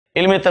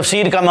علم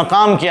تفسیر کا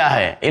مقام کیا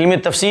ہے، علم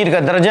تفسیر کا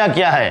درجہ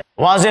کیا ہے۔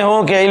 واضح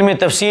ہو کہ علم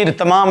تفسیر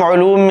تمام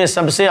علوم میں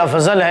سب سے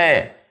افضل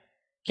ہے۔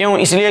 کیوں؟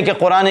 اس لیے کہ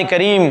قرآن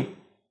کریم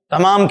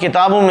تمام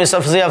کتابوں میں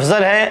سب سے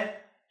افضل ہے،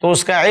 تو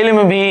اس کا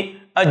علم بھی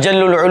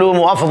اجل العلوم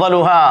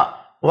وافضلها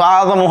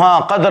واعظمها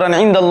قدرا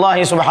عند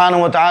اللہ سبحانہ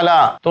وتعالی،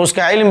 تو اس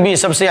کا علم بھی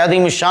سب سے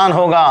عظیم الشان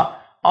ہوگا،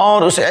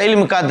 اور اس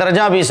علم کا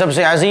درجہ بھی سب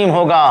سے عظیم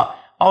ہوگا،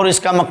 اور اس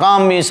کا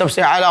مقام بھی سب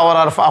سے اعلیٰ اور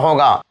ارفع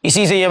ہوگا۔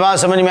 اسی سے یہ بات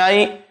سمجھ میں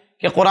آئی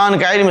کہ قرآن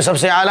کا علم سب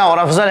سے اعلیٰ اور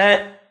افضل ہے،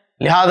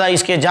 لہذا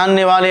اس کے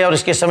جاننے والے اور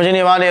اس کے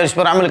سمجھنے والے اور اس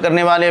پر عمل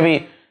کرنے والے بھی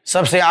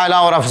سب سے اعلیٰ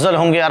اور افضل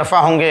ہوں گے، ارفع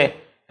ہوں گے۔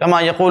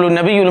 کما یقول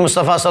النبی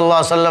المصطفیٰ صلی اللہ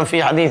علیہ وسلم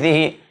فی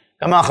حدیثہ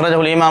کما اخرجہ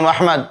الامام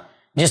احمد،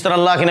 جس طرح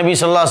اللہ کے نبی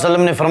صلی اللہ علیہ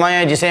وسلم نے فرمایا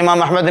ہے، جسے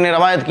امام احمد نے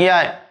روایت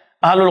کیا ہے،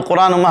 اہل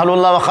القرآن محل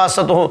اللہ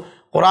وخاصتہ،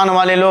 قرآن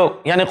والے لوگ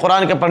یعنی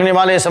قرآن کے پڑھنے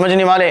والے،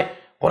 سمجھنے والے،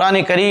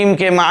 قرآن کریم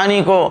کے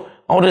معانی کو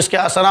اور اس کے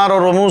اسرار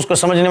اور رموز کو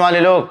سمجھنے والے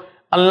لوگ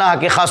اللہ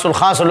کے خاص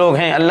الخاص لوگ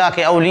ہیں، اللہ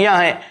کے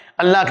اولیاء ہیں،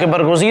 اللہ کے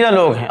برگزیدہ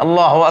لوگ ہیں۔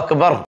 اللہ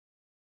اکبر۔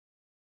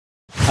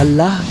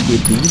 اللہ کے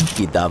دین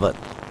کی دعوت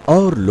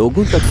اور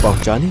لوگوں تک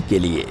پہنچانے کے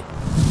لیے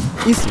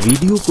اس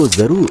ویڈیو کو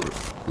ضرور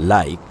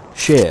لائک،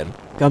 شیئر،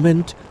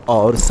 کمنٹ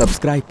اور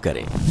سبسکرائب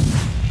کریں۔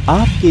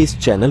 آپ کے اس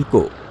چینل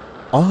کو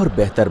اور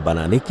بہتر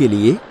بنانے کے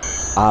لیے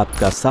آپ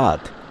کا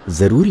ساتھ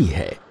ضروری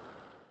ہے۔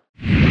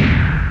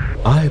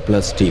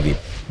 iPlus TV،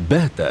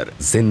 بہتر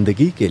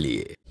زندگی کے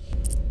لیے۔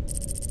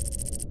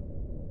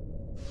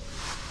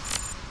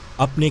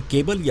 اپنے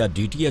کیبل یا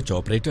DTH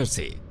آپریٹر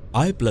سے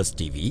iPlus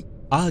TV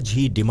آج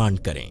ہی ڈیمانڈ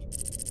کریں۔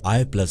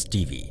 iPlus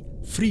TV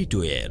free to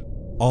year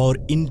اور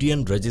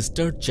انڈین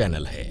رجسٹرڈ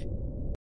چینل ہے۔